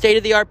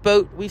state-of-the-art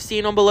boat we've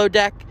seen on Below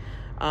Deck.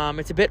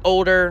 It's a bit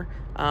older,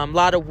 a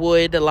lot of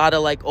wood, a lot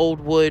of like old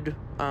wood.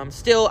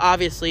 Still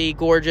obviously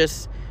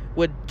gorgeous,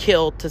 would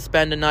kill to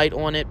spend a night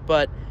on it,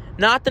 but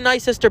not the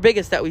nicest or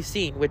biggest that we've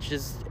seen, which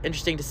is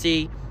interesting to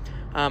see.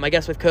 I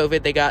guess with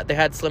COVID they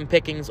had slim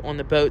pickings on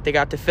the boat they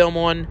got to film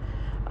on,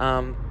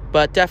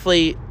 but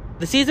definitely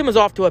the season was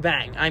off to a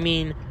bang. I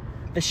mean,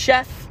 the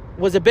chef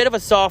was a bit of a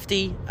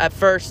softie at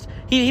first.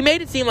 He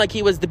made it seem like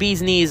he was the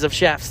bee's knees of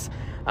chefs.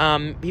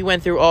 He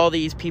went through all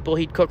these people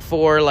he'd cooked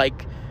for,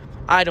 like,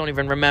 I don't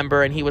even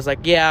remember, and he was like,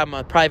 yeah, I'm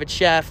a private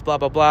chef, blah,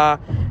 blah, blah.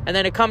 And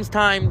then it comes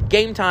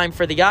game time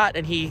for the yacht,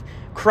 and he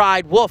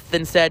cried wolf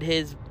and said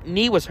his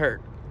knee was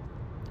hurt.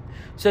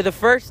 So the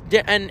first,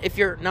 and if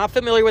you're not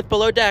familiar with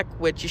Below Deck,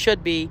 which you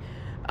should be,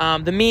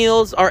 the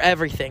meals are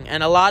everything.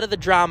 And a lot of the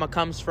drama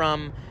comes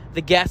from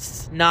the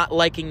guests not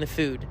liking the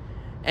food.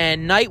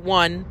 And night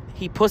 1,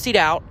 he pussied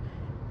out,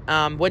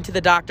 went to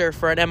the doctor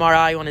for an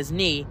MRI on his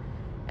knee,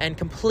 and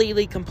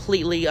completely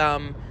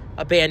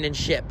abandoned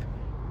ship.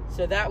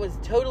 So that was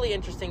totally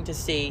interesting to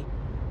see.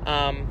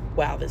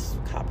 Wow, this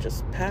cop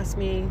just passed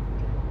me.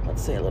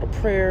 Let's say a little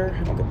prayer.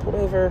 I don't get pulled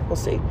over. We'll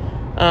see.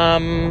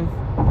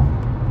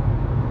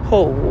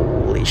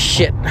 Holy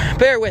shit.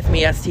 Bear with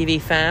me,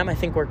 STV fam. I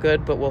think we're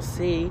good, but we'll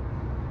see.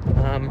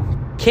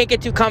 Can't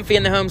get too comfy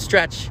in the home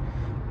stretch.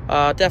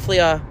 Definitely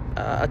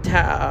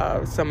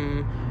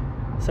some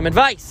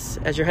advice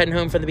as you're heading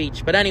home from the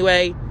beach. But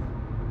anyway,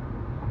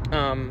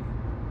 gotta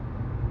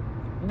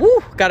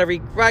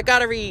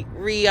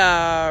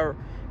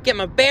get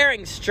my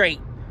bearings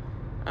straight.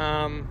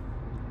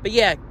 But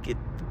yeah,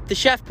 the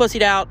chef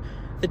pussied out.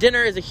 The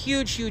dinner is a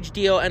huge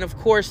deal, and of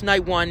course,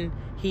 night 1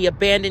 he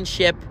abandoned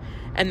ship,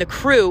 and the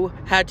crew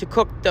had to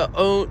cook.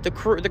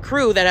 The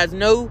crew that has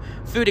no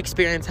food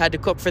experience had to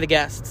cook for the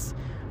guests.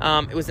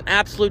 It was an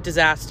absolute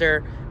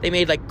disaster. They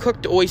made like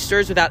cooked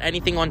oysters without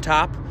anything on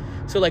top,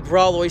 so like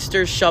raw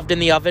oysters shoved in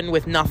the oven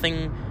with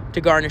nothing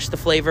to garnish the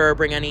flavor or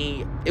bring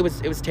any. It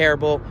was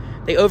terrible.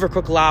 They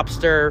overcooked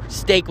lobster.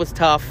 Steak was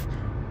tough,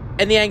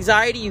 and the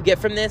anxiety you get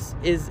from this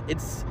is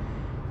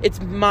it's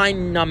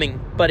mind-numbing,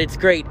 but it's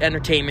great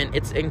entertainment.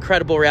 It's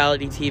incredible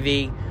reality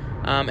TV.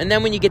 And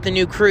then when you get the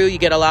new crew, you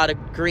get a lot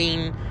of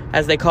green,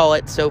 as they call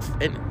it. So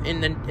in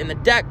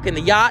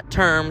the yacht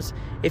terms,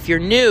 if you're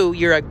new,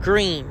 you're a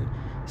green.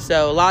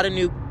 So a lot of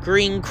new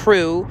green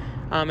crew,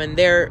 and when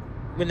they're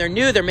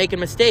new, they're making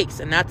mistakes,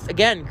 and that's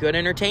again good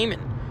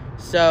entertainment.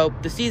 So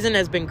the season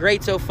has been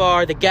great so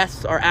far. The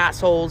guests are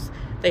assholes.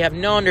 They have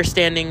no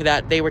understanding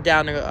that they were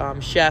down a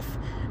chef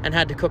and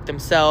had to cook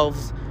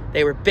themselves.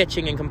 They were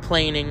bitching and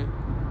complaining.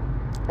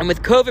 And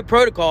with COVID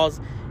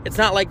protocols, it's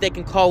not like they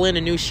can call in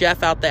a new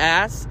chef out the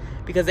ass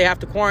because they have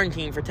to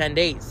quarantine for 10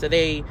 days. So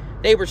they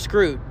were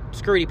screwed.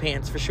 Screwy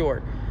pants for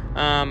sure.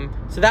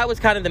 So that was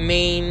kind of the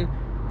main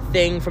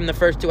thing from the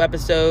first 2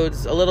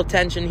 episodes. A little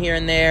tension here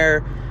and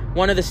there.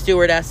 One of the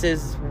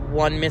stewardesses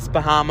won Miss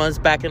Bahamas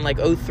back in like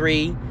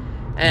 2003.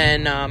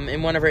 And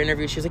in one of her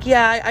interviews, she was like,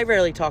 yeah, I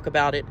rarely talk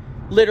about it.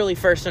 Literally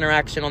first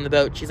interaction on the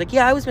boat. She's like,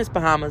 yeah, I was Miss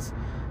Bahamas.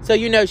 So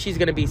you know she's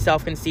going to be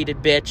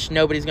self-conceited bitch.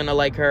 Nobody's going to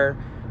like her.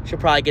 She'll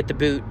probably get the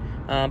boot.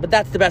 But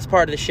that's the best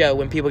part of the show,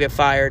 when people get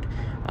fired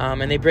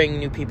and they bring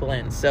new people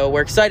in. So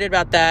we're excited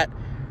about that.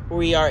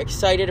 We are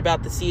excited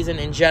about the season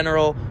in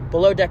general.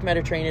 Below Deck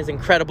Mediterranean is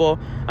incredible.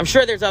 I'm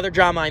sure there's other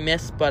drama I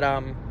missed, but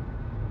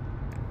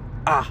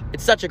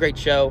it's such a great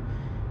show.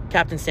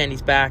 Captain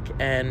Sandy's back,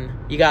 and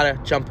you gotta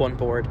jump on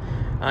board.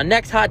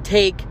 Next hot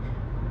take.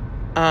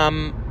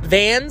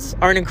 Vans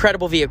are an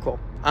incredible vehicle.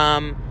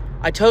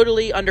 I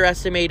totally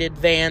underestimated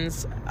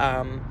vans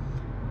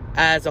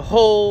as a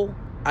whole.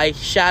 I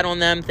shat on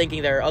them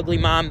thinking they're ugly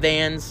mom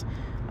vans.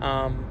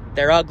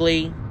 They're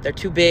ugly. They're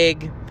too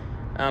big.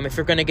 If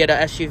you're going to get a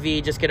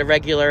SUV, just get a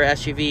regular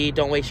SUV.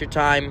 Don't waste your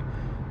time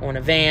on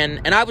a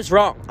van. And I was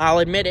wrong. I'll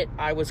admit it.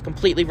 I was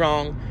completely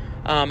wrong.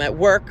 At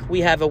work,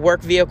 we have a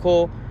work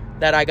vehicle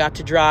that I got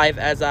to drive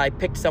as I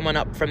picked someone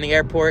up from the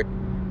airport,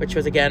 which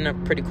was, again, a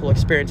pretty cool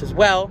experience as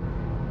well.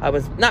 I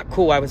was not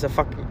cool. I was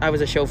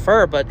a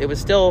chauffeur, but it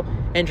was still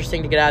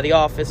interesting to get out of the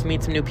office,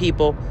 meet some new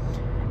people.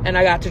 And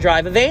I got to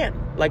drive a van,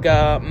 like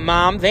a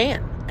mom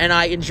van. And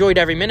I enjoyed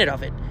every minute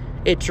of it.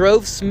 It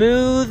drove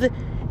smooth.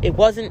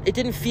 It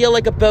didn't feel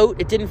like a boat.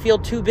 It didn't feel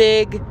too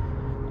big,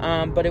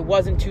 but it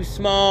wasn't too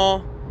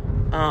small.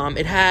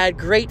 It had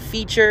great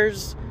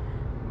features.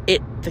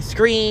 The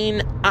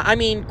screen,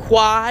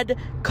 quad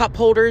cup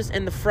holders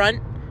in the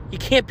front. You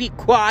can't beat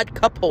quad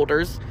cup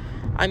holders.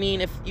 I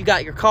mean, if you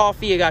got your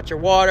coffee, you got your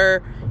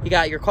water, you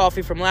got your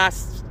coffee from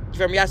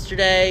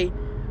yesterday.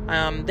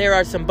 There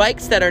are some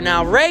bikes that are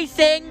now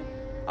racing.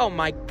 Oh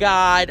my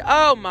God.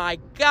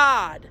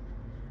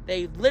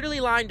 They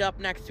literally lined up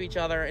next to each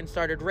other and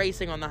started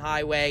racing on the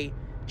highway.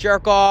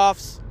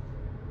 Jerk-offs.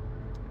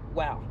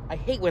 Wow, I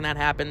hate when that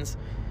happens.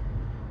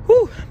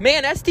 Whew,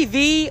 man,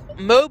 STV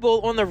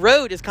mobile on the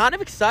road is kind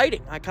of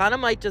exciting. I kind of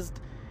might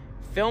just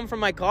record from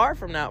my car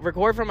from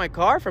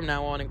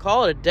now on and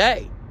call it a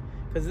day.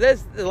 Because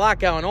there's a lot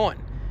going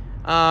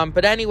on.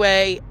 But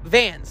anyway,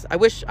 vans. I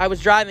wish I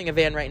was driving a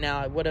van right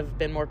now. It would have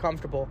been more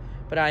comfortable.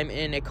 But I'm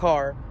in a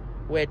car,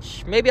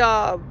 which maybe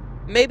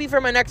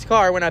for my next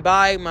car, when I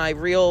buy my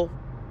real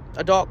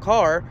adult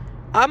car,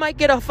 I might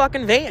get a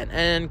fucking van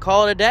and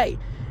call it a day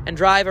and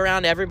drive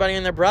around everybody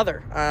and their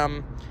brother.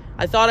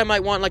 I thought I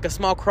might want like a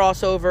small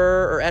crossover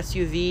or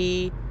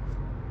SUV,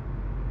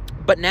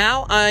 but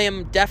now I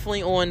am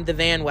definitely on the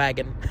van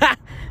wagon.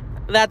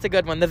 That's a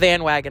good one, the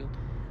van wagon.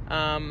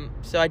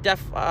 So I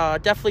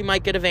definitely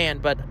might get a van,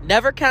 but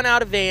never count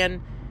out a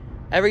van.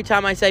 Every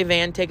time I say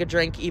van, take a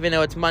drink, even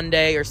though it's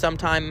Monday or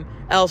sometime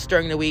else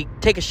during the week.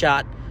 Take a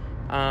shot.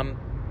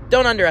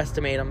 Don't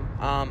underestimate them.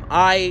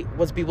 I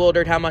was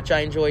bewildered how much I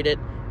enjoyed it,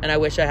 and I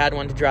wish I had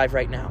one to drive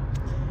right now.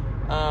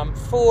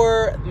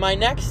 For my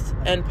next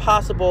and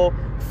possible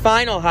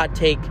final hot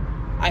take,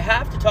 I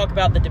have to talk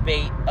about the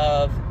debate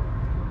of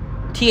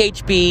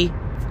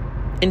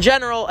THB in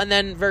general and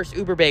then versus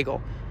Uber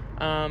Bagel.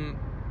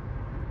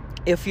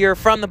 If you're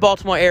from the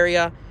Baltimore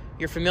area,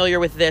 you're familiar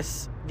with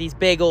these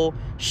bagel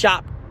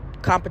shop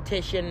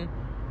competition.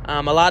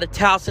 A lot of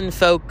Towson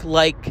folk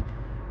like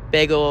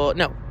bagel.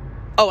 No.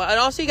 Oh, and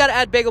also you got to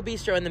add Bagel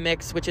Bistro in the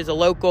mix, which is a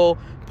local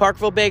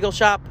Parkville bagel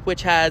shop,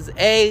 which has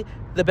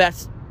the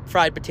best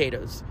fried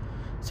potatoes.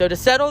 So to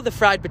settle the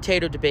fried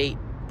potato debate,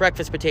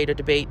 breakfast potato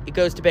debate, it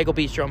goes to Bagel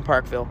Bistro in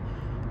Parkville.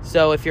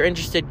 So if you're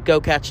interested, go.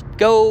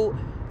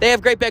 They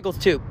have great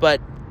bagels too,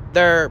 but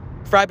their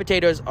fried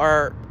potatoes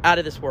are out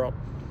of this world.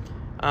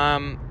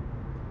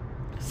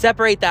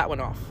 Separate that one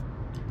off.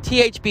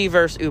 THB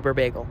versus Uber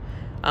Bagel.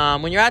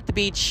 When you're at the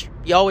beach,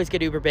 you always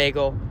get Uber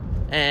Bagel,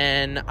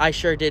 and I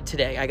sure did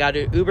today. I got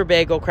an Uber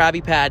Bagel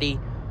Krabby Patty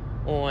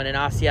on an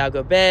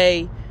Asiago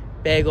Bay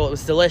bagel. It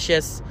was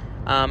delicious.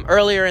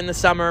 Earlier in the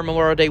summer,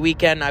 Memorial Day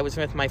weekend, I was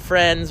with my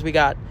friends. We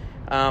got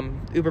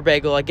Uber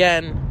Bagel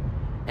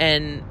again,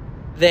 and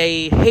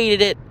they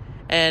hated it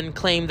and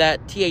claimed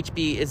that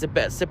THB is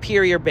a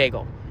superior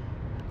bagel.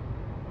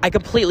 I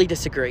completely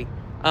disagree.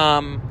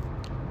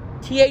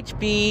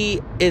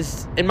 THB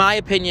is, in my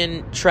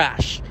opinion,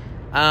 trash.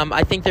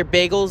 I think their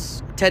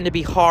bagels tend to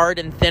be hard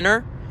and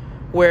thinner,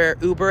 where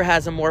Uber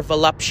has a more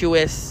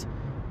voluptuous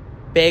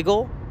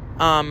bagel,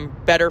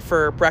 better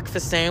for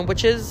breakfast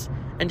sandwiches,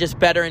 and just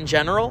better in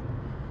general.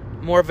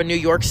 More of a New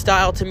York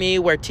style to me,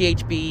 where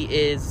THB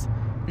is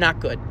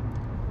not good.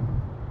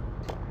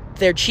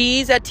 Their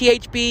cheese at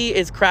THB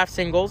is Kraft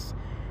Singles,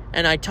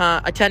 and I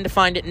tend to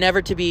find it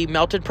never to be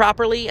melted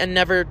properly and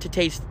never to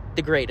taste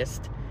the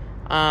greatest.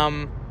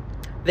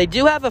 They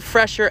do have a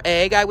fresher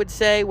egg, I would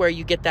say, where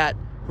you get that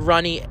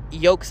runny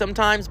yolk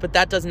sometimes, but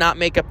that does not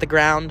make up the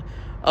ground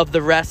of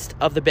the rest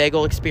of the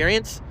bagel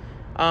experience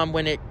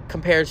when it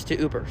compares to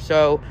Uber.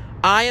 So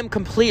I am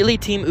completely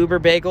team Uber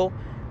Bagel.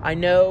 I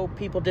know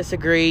people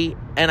disagree,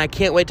 and I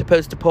can't wait to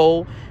post a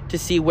poll to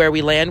see where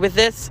we land with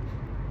this.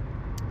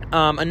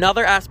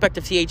 Another aspect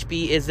of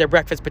THB is their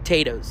breakfast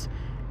potatoes,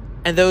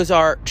 and those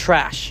are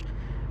trash.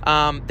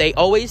 They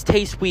always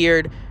taste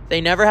weird.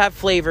 They never have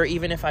flavor,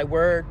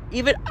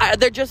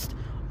 they're just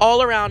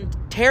all around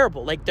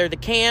terrible. Like, they're the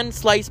canned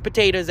sliced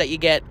potatoes that you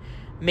get.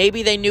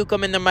 Maybe they nuke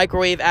them in the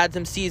microwave, add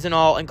some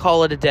seasonal, and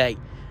call it a day.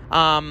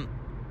 And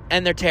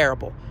they're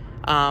terrible.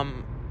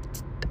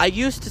 I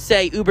used to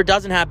say Uber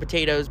doesn't have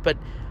potatoes, but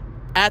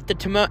at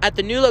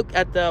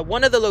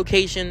one of the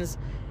locations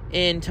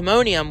in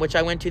Timonium, which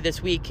I went to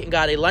this week and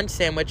got a lunch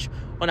sandwich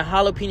on a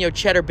jalapeno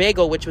cheddar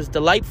bagel, which was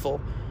delightful.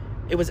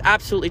 It was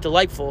absolutely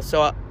delightful.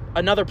 So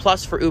another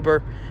plus for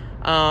Uber.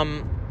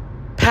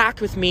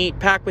 Packed with meat,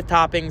 packed with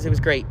toppings. It was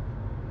great.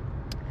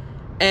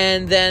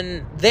 And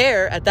then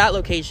there, at that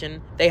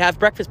location, they have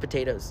breakfast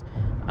potatoes.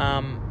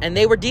 And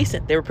they were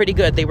decent. They were pretty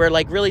good. They were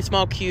like really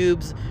small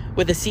cubes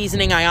with a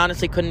seasoning I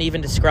honestly couldn't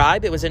even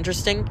describe. It was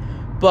interesting,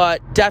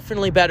 but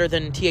definitely better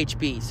than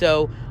THB.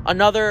 So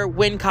another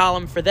win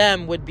column for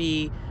them would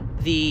be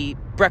the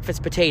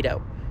breakfast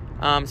potato.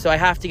 So I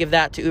have to give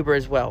that to Uber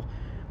as well.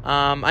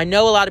 I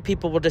know a lot of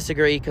people will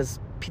disagree because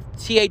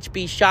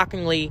THB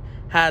shockingly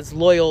has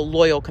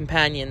loyal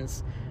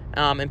companions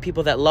and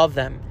people that love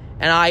them.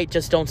 And I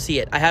just don't see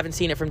it. I haven't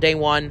seen it from day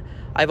one.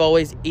 I've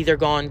always either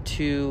gone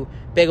to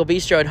Bagel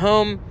Bistro at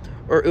home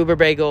or Uber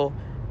Bagel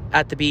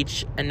at the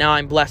beach. And now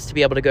I'm blessed to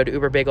be able to go to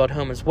Uber Bagel at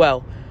home as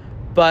well.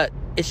 But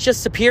it's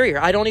just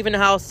superior. I don't even know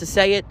how else to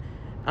say it.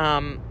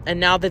 And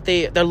now that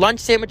their lunch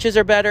sandwiches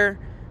are better,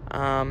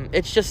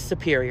 it's just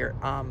superior.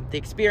 The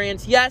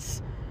experience,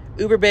 yes,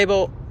 Uber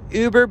Bagel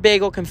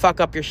can fuck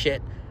up your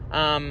shit.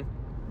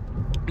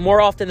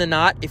 More often than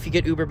not, if you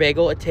get Uber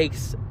Bagel, it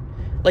takes,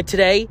 like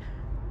today,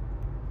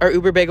 our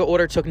Uber Bagel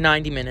order took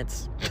 90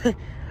 minutes.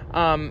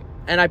 And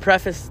I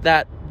preface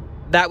that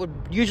would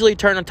usually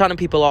turn a ton of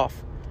people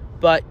off.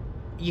 But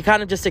you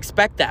kind of just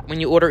expect that when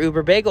you order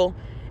Uber Bagel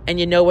and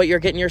you know what you're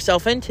getting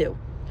yourself into.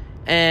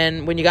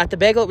 And when you got the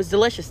bagel, it was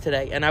delicious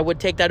today. And I would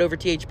take that over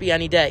THB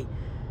any day.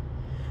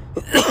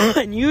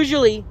 And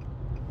usually,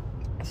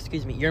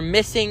 you're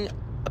missing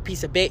a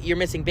piece of you're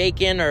missing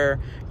bacon, or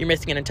you're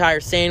missing an entire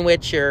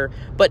sandwich,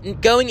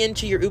 but going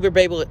into your Uber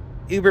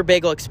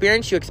Bagel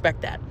experience, you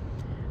expect that.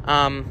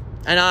 And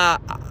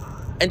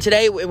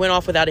today it went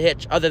off without a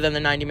hitch, other than the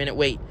 90-minute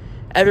wait.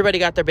 Everybody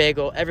got their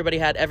bagel. Everybody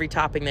had every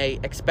topping they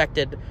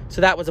expected,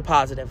 so that was a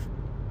positive.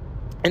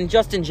 And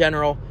just in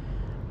general,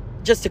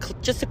 just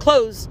to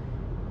close,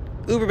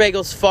 Uber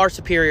Bagel's far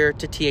superior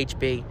to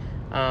THB.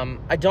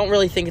 I don't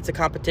really think it's a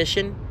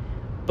competition,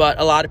 but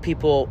a lot of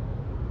people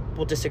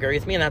will disagree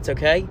with me, and that's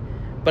okay.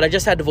 But I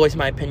just had to voice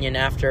my opinion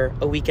after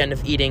a weekend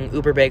of eating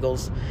Uber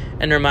Bagels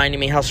and reminding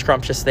me how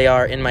scrumptious they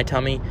are in my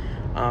tummy.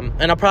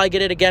 And I'll probably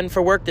get it again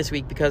for work this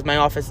week because my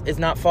office is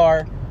not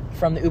far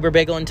from the Uber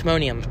Bagel in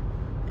Timonium.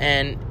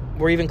 And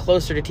we're even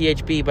closer to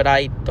THB, but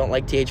I don't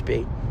like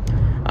THB.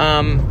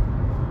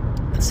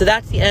 So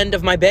that's the end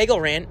of my bagel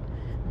rant.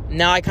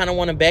 Now I kind of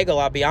want a bagel,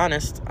 I'll be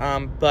honest.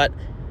 But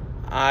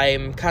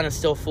I'm kind of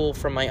still full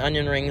from my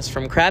onion rings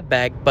from Crab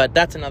Bag, but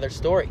that's another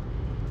story.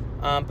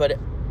 But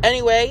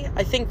anyway,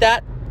 I think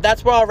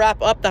that's where I'll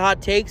wrap up the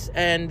hot takes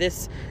and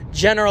this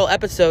general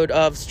episode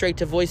of Straight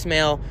to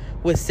Voicemail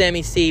with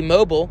Sammy C.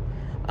 Mobile.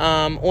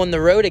 On the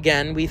road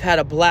again. We've had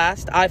a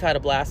blast. I've had a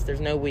blast. There's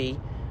no we.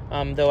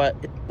 Though I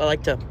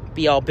like to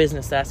be all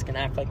business-esque and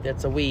act like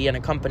that's a we and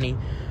a company.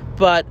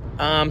 But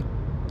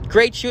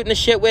great shooting the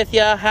shit with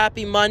ya.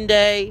 Happy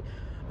Monday.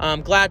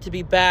 Glad to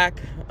be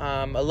back.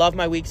 I love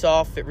my weeks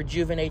off. It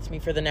rejuvenates me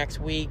for the next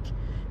week.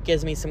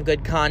 Gives me some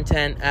good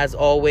content, as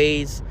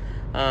always.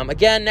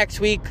 Again, next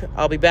week,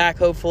 I'll be back,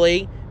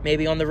 hopefully.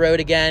 Maybe on the road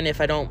again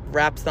if I don't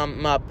wrap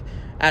something up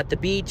at the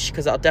beach,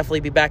 because I'll definitely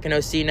be back in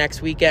OC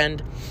next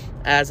weekend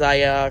as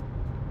I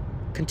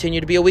continue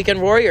to be a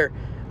weekend warrior.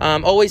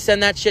 Always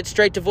send that shit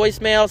straight to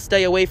voicemail.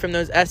 Stay away from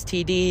those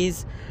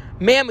STDs.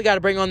 Man, we got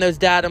to bring on those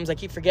datums. I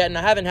keep forgetting.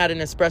 I haven't had an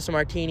espresso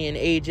martini in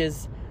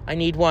ages. I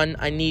need one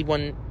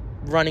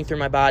running through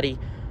my body.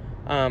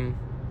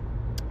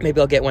 Maybe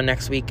I'll get one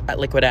next week at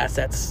Liquid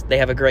Assets. They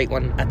have a great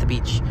one at the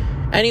beach.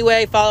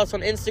 Anyway, follow us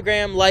on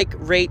Instagram. Like,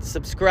 rate,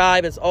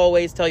 subscribe. As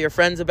always, tell your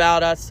friends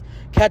about us.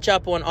 Catch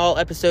up on all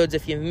episodes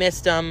if you've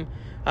missed them.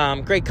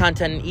 Great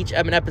content in each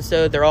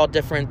episode. They're all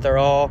different. They're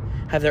all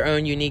have their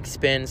own unique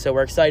spin. So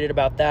we're excited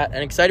about that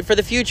and excited for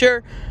the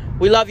future.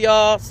 We love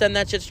y'all. Send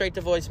that shit straight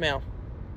to voicemail.